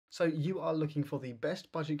So you are looking for the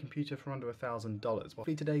best budget computer for under $1,000. Well,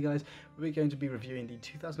 today guys, we're going to be reviewing the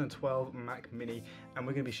 2012 Mac Mini, and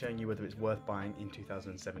we're going to be showing you whether it's worth buying in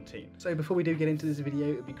 2017. So before we do get into this video,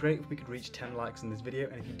 it would be great if we could reach 10 likes in this video,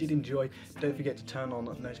 and if you did enjoy, don't forget to turn on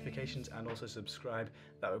notifications and also subscribe.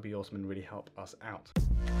 That would be awesome and really help us out.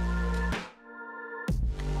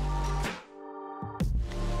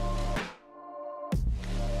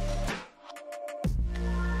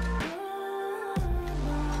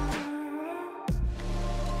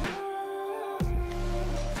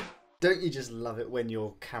 Don't you just love it when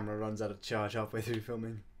your camera runs out of charge halfway through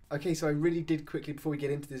filming? Okay, so I really did quickly, before we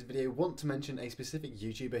get into this video, want to mention a specific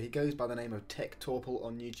YouTuber. He goes by the name of TechGenieT3G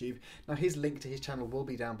on YouTube. Now his link to his channel will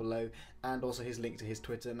be down below, and also his link to his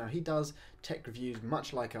Twitter. Now he does tech reviews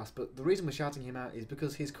much like us, but the reason we're shouting him out is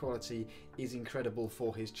because his quality is incredible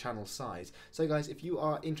for his channel size. So guys, if you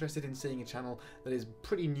are interested in seeing a channel that is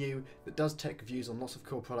pretty new, that does tech reviews on lots of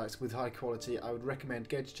cool products with high quality, I would recommend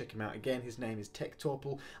go to check him out. Again, his name is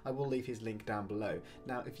TechGenieT3G. I will leave his link down below.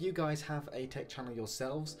 Now if you guys have a tech channel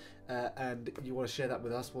yourselves, and you want to share that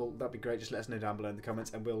with us, well, that'd be great. Just let us know down below in the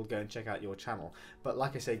comments and we'll go and check out your channel. But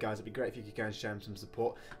like I say guys, it'd be great if you could go and show him some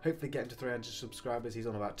support. Hopefully get him to 300 subscribers. He's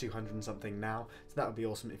on about 200 and something now, so that would be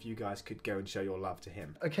awesome if you guys could go and show your love to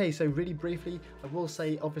him. Okay, so really briefly, I will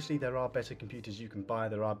say obviously there are better computers you can buy.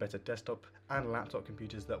 There are better desktop and laptop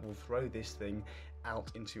computers that will throw this thing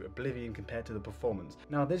out into oblivion compared to the performance.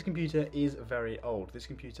 Now this computer is very old. This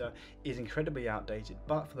computer is incredibly outdated,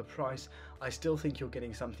 but for the price I still think you're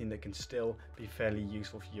getting something that can still be fairly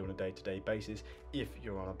useful for you on a day-to-day basis if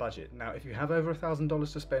you're on a budget. Now if you have over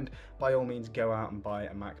 $1,000 to spend, by all means go out and buy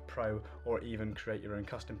a Mac Pro or even create your own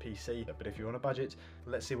custom PC, but if you're on a budget,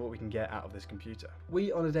 let's see what we can get out of this computer.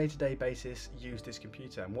 We on a day-to-day basis use this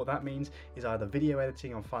computer, and what that means is either video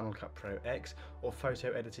editing on Final Cut Pro X or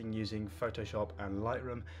photo editing using Photoshop and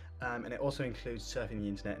Lightroom, and it also includes surfing the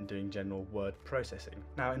internet and doing general word processing.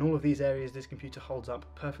 Now in all of these areas this computer holds up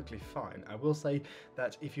perfectly fine. I will say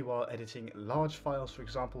that if you are editing large files, for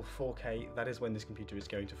example 4K, that is when this computer is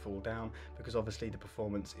going to fall down, because obviously the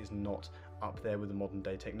performance is not up there with the modern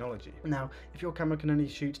day technology. Now if your camera can only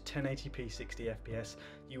shoot 1080p 60 FPS,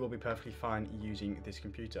 you will be perfectly fine using this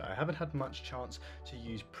computer. I haven't had much chance to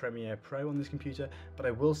use Premiere Pro on this computer, but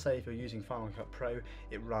I will say if you're using Final Cut Pro,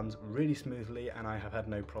 it runs really smoothly and I have had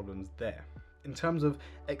no problems there. In terms of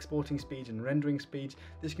exporting speeds and rendering speeds,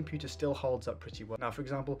 this computer still holds up pretty well. Now for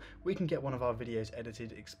example, we can get one of our videos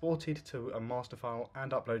edited, exported to a master file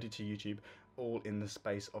and uploaded to YouTube all in the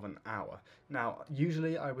space of an hour. Now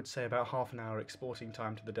usually I would say about half an hour exporting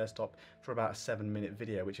time to the desktop for about a 7-minute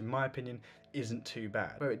video, which in my opinion isn't too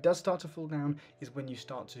bad. Where it does start to fall down is when you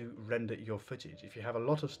start to render your footage. If you have a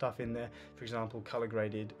lot of stuff in there, for example color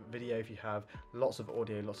graded video, if you have lots of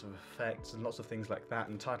audio, lots of effects and lots of things like that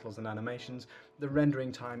and titles and animations, the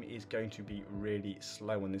rendering time is going to be really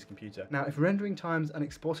slow on this computer. Now if rendering times and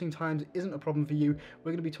exporting times isn't a problem for you,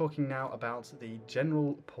 we're going to be talking now about the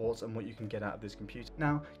general ports and what you can get out of this computer.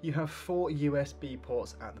 Now you have 4 USB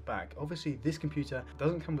ports at the back. Obviously this computer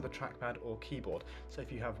doesn't come with a trackpad or keyboard, so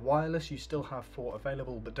if you have wireless you still have 4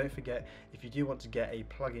 available, but don't forget if you do want to get a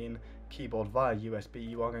plug-in keyboard via USB,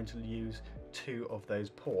 you are going to use 2 of those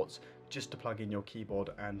ports just to plug in your keyboard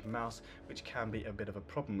and mouse, which can be a bit of a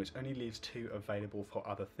problem, which only leaves 2 available for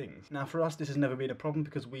other things. Now for us this has never been a problem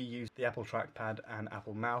because we use the Apple trackpad and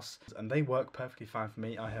Apple mouse and they work perfectly fine for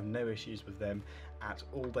me. I have no issues with them at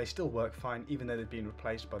all. They still work fine even though they've been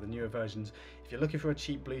replaced by the newer versions. If you're looking for a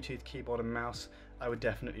cheap Bluetooth keyboard and mouse, I would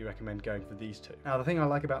definitely recommend going for these 2. Now the thing I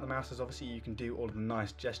like about the mouse is obviously you can do all of the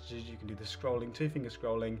nice gestures. You can do the scrolling, 2-finger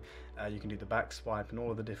scrolling, you can do the back swipe and all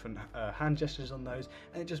of the different hand gestures on those,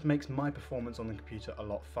 and it just makes my performance on the computer a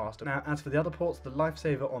lot faster. Now as for the other ports, the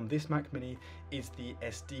lifesaver on this Mac Mini is the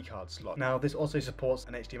SD card slot. Now this also supports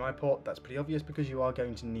an HDMI port. That's pretty obvious because you are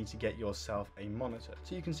going to need to get yourself a monitor.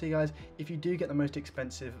 So you can see guys, if you do get the most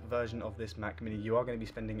expensive version of this Mac Mini, you are going to be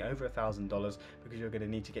spending over $1,000 because you're going to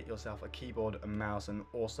need to get yourself a keyboard, a mouse and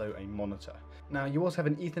also a monitor. Now you also have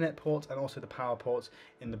an Ethernet port and also the power port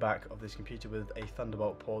in the back of this computer with a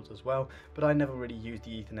Thunderbolt port as well, but I never really use the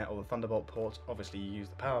Ethernet or the Thunderbolt port. Obviously you use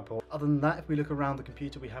the power port. Other than that, if we look around the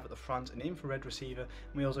computer, we have at the front an infrared receiver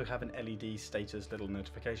and we also have an LED status little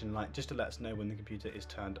notification light just to let us know when the computer is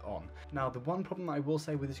turned on. Now the one problem I will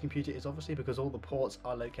say with this computer is obviously because all the ports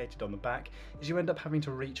are located on the back, is you end up having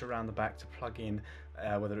to reach around the back to plug in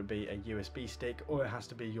whether it be a USB stick or it has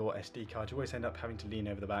to be your SD card. You always end up having to lean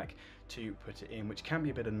over the back to put it in, which can be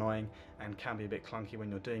a bit annoying and can be a bit clunky when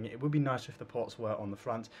you're doing it. It would be nicer if the ports were on the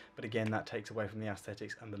front, but again, that takes away from the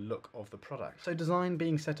aesthetics and the look of the product. So design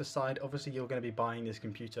being set aside, obviously you're going to be buying this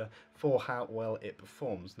computer for how well it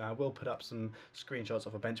performs. Now I will put up some screenshots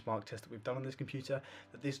of a benchmark test that we've done on this computer,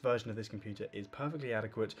 that this version of this computer is perfectly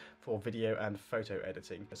adequate for video and photo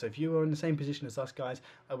editing. So if you are in the same position as us guys,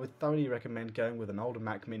 I would thoroughly recommend going with an older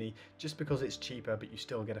Mac Mini, just because it's cheaper but you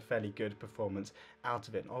still get a fairly good performance out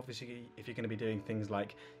of it. And obviously if you're going to be doing things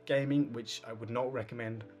like gaming, which I would not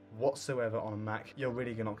recommend whatsoever on a Mac, you're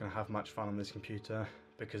really not going to have much fun on this computer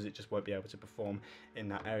because it just won't be able to perform in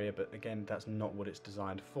that area. But again, that's not what it's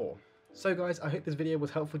designed for. So guys, I hope this video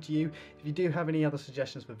was helpful to you. If you do have any other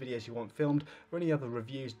suggestions for videos you want filmed or any other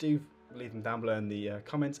reviews, do leave them down below in the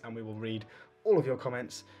comments and we will read all of your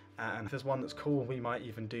comments. And if there's one that's cool, we might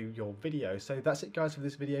even do your video. So that's it guys for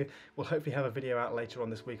this video. We'll hopefully have a video out later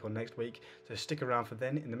on this week or next week. So stick around for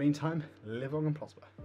then. In the meantime, live long and prosper.